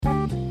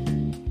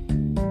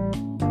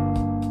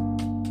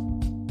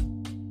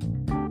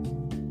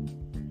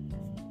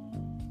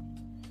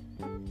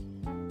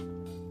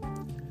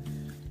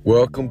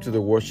Welcome to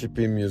the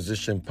Worshiping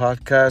Musician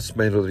Podcast.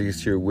 Melody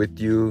is here with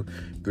you.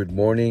 Good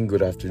morning,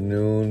 good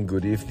afternoon,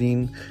 good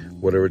evening,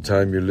 whatever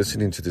time you're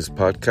listening to this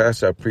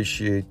podcast. I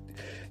appreciate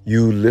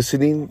you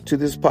listening to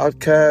this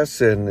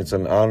podcast, and it's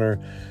an honor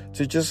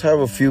to just have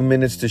a few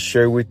minutes to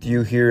share with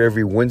you here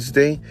every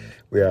Wednesday.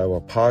 We have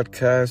a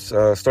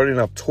podcast. Starting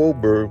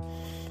October,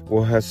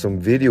 we'll have some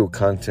video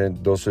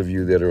content. Those of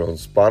you that are on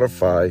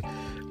Spotify,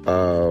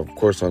 of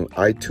course, on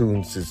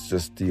iTunes, it's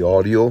just the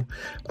audio.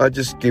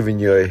 Just giving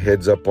you a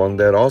heads up on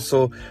that.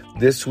 Also,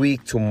 this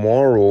week,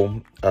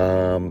 tomorrow,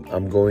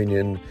 I'm going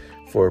in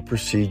for a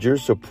procedure.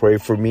 So pray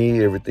for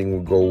me. Everything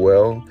will go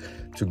well.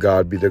 To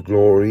God be the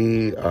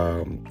glory.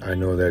 I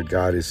know that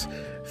God is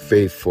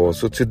faithful.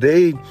 So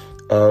today,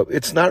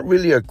 it's not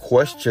really a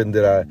question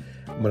that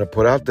I'm going to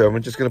put out there. I'm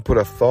just going to put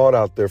a thought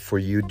out there for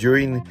you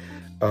during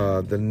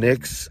the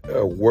next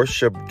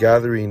worship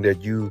gathering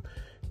that you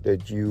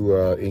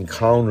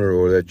encounter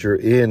or that you're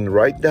in.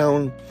 Write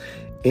down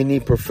any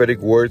prophetic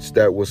words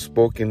that was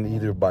spoken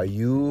either by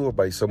you or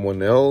by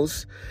someone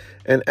else,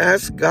 and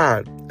ask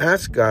God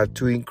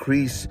to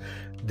increase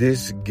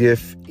this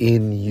gift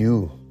in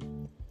you.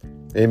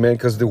 Amen.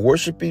 Because the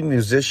worshiping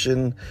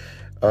musician,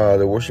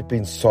 the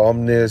worshiping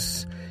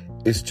psalmist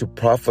is to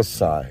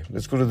prophesy.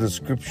 Let's go to the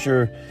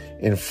scripture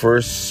in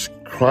First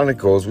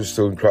Chronicles. We're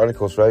still in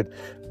Chronicles, right?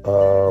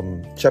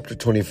 Chapter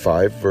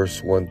 25,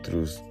 verse 1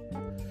 through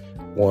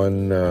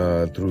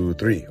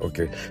 3.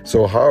 Okay.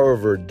 So,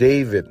 however,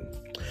 David,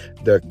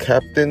 the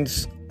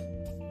captains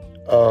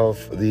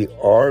of the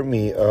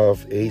army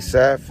of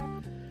Asaph,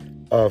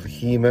 of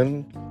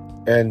Heman,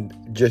 and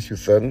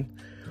Jeduthun,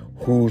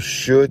 who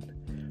should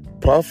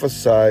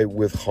prophesy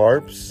with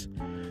harps,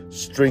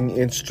 string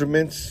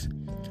instruments,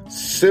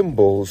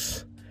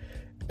 cymbals,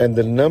 and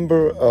the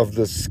number of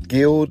the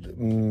skilled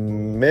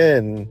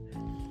men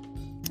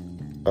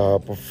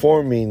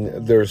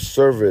performing their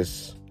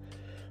service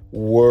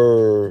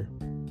were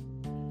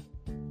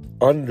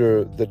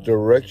under the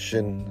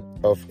direction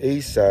of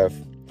Asaph,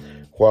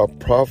 while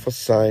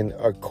prophesying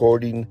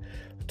according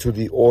to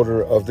the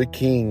order of the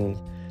king,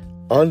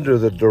 under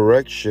the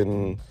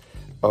direction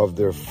of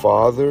their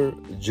father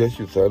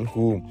Jeduthun,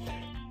 who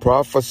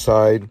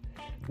prophesied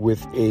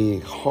with a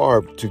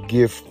harp to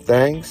give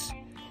thanks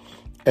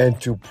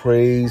and to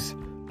praise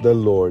the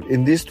Lord.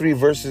 In these three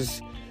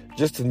verses,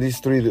 just in these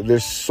three,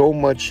 there's so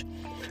much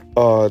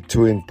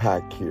to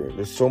unpack here.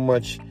 There's so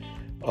much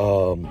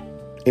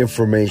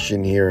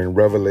information here in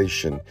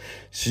Revelation.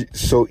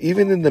 So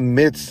even in the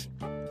midst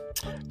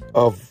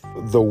of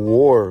the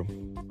war,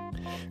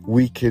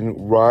 we can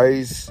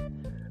raise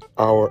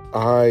our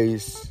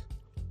eyes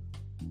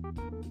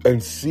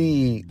and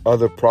see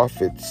other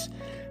prophets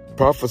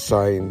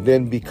prophesying,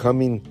 then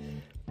becoming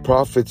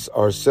prophets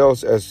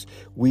ourselves as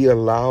we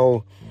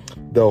allow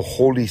the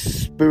Holy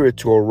Spirit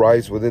to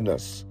arise within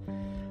us.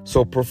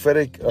 So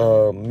prophetic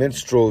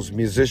minstrels,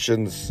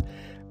 musicians,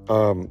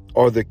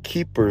 are the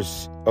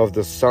keepers of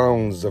the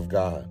sounds of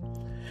God.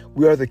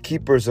 We are the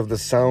keepers of the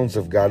sounds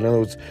of God. In other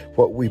words,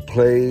 what we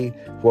play,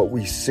 what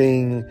we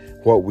sing,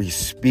 what we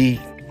speak.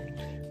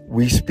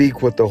 We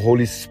speak what the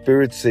Holy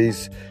Spirit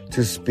says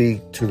to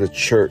speak to the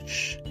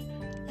church.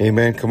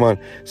 Amen. Come on.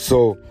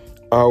 So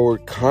our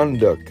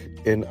conduct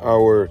and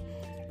our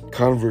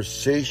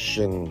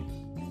conversation,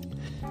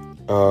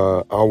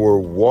 our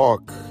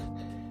walk,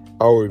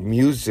 our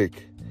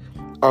music,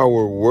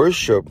 our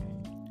worship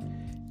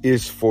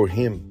is for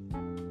Him.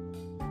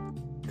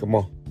 Come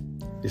on.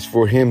 It's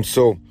for Him.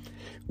 So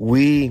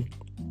we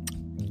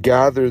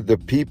gather the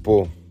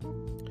people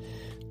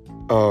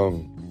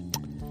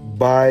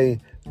by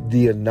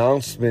the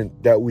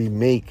announcement that we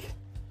make,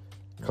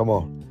 come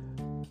on,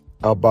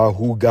 about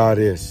who God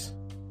is,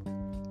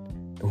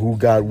 who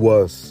God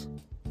was,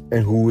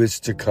 and who is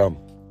to come.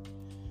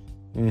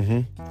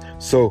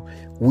 So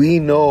we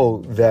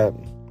know that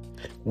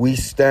we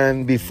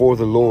stand before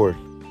the Lord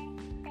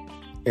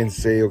and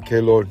say,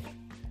 okay, Lord,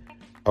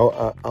 I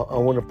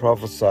want to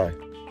prophesy,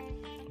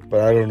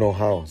 but I don't know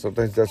how.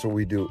 Sometimes that's what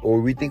we do.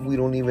 Or we think we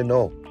don't even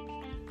know.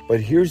 But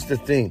here's the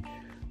thing.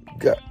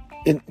 God,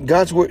 in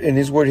God's word, in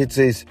His word, it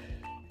says,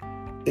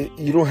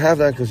 you don't have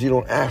that because you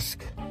don't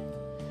ask.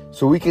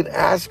 So we can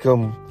ask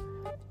Him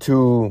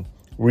to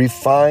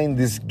refine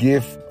this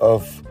gift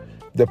of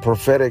the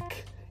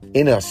prophetic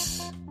in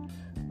us,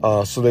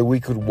 so that we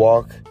could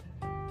walk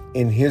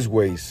in His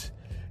ways.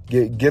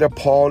 Get a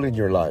Paul in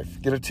your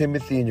life. Get a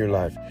Timothy in your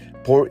life.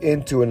 Pour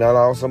into and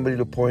allow somebody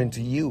to pour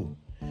into you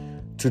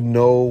to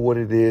know what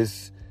it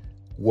is,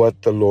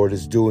 what the Lord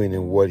is doing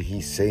and what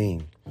He's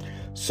saying.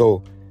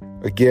 So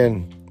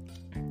again,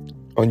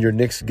 on your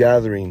next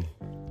gathering,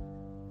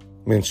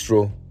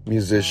 minstrel,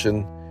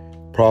 musician,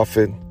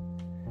 prophet,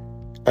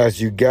 as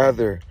you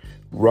gather,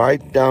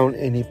 write down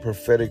any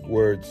prophetic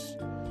words.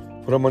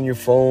 Put them on your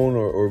phone,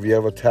 or if you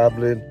have a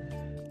tablet,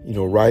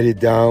 write it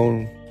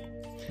down.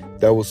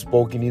 That was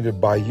spoken either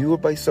by you or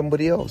by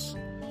somebody else.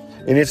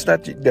 And it's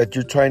not that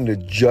you're trying to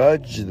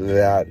judge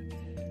that,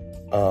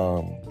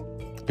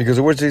 because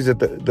the word says that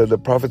the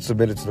prophet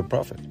submitted to the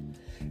prophet.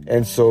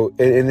 And so,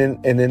 and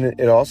then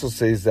it also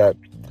says that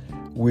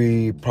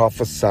we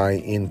prophesy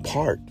in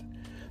part.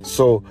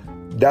 So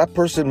that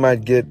person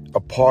might get a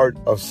part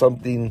of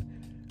something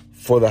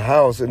for the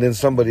house, and then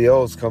somebody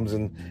else comes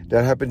in.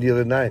 That happened the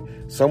other night.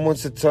 Someone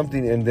said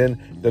something, and then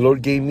the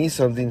Lord gave me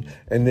something,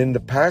 and then the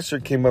pastor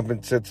came up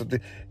and said something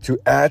to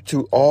add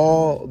to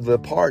all the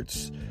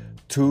parts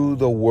to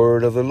the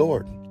word of the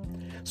Lord.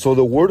 So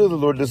the word of the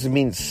Lord doesn't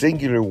mean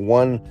singular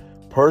one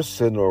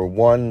person or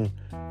one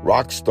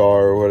rock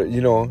star or what, and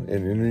you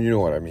know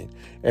what I mean.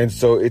 And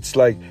so it's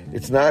like,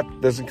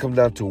 doesn't come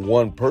down to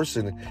one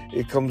person.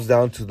 It comes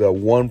down to the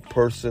one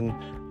person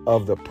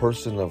of the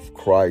person of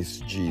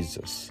Christ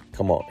Jesus.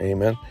 Come on,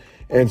 amen.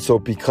 And so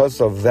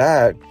because of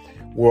that,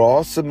 we're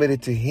all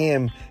submitted to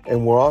him,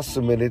 and we're all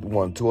submitted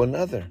one to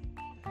another.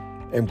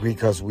 And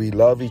because we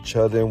love each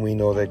other, and we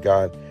know that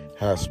God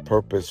has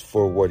purpose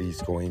for what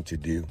he's going to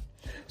do.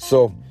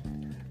 So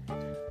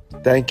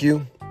thank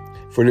you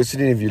for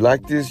listening. If you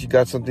like this, you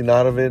got something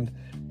out of it,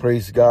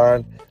 praise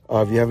God.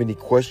 If you have any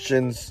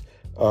questions,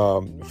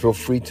 feel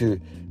free to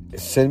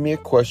send me a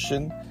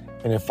question.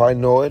 And if I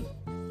know it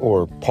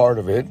or part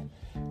of it,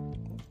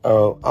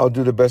 I'll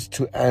do the best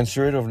to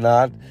answer it. If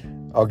not,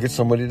 I'll get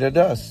somebody that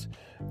does.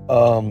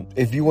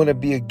 If you want to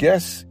be a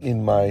guest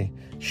in my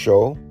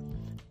show,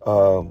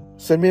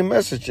 send me a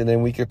message, and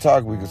then we could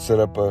talk. We could set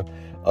up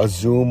a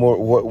Zoom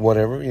or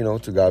whatever,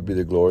 to God be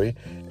the glory,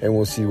 and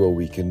we'll see what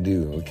we can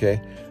do,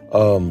 okay?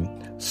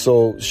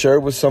 So share it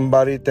with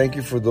somebody. Thank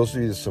you for those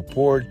of you that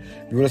support.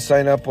 If you want to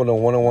sign up on a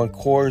one-on-one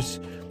course,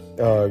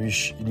 you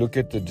look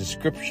at the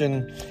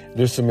description.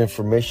 There's some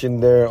information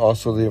there.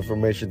 Also, the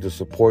information to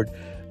support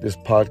this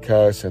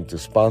podcast and to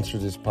sponsor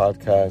this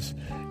podcast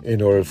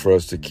in order for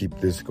us to keep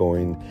this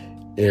going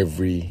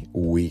every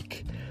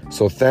week.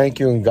 So thank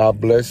you, and God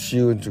bless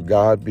you, and to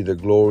God be the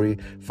glory.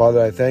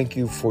 Father, I thank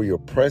you for your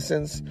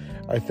presence.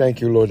 I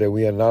thank you, Lord, that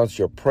we announce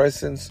your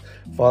presence.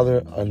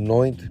 Father,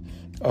 anoint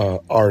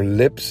our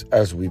lips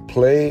as we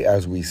play,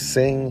 as we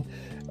sing,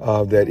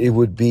 that it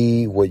would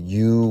be what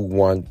you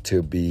want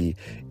to be,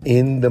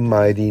 in the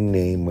mighty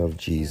name of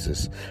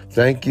Jesus.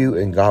 Thank you,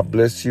 and God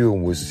bless you,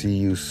 and we'll see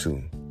you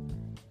soon.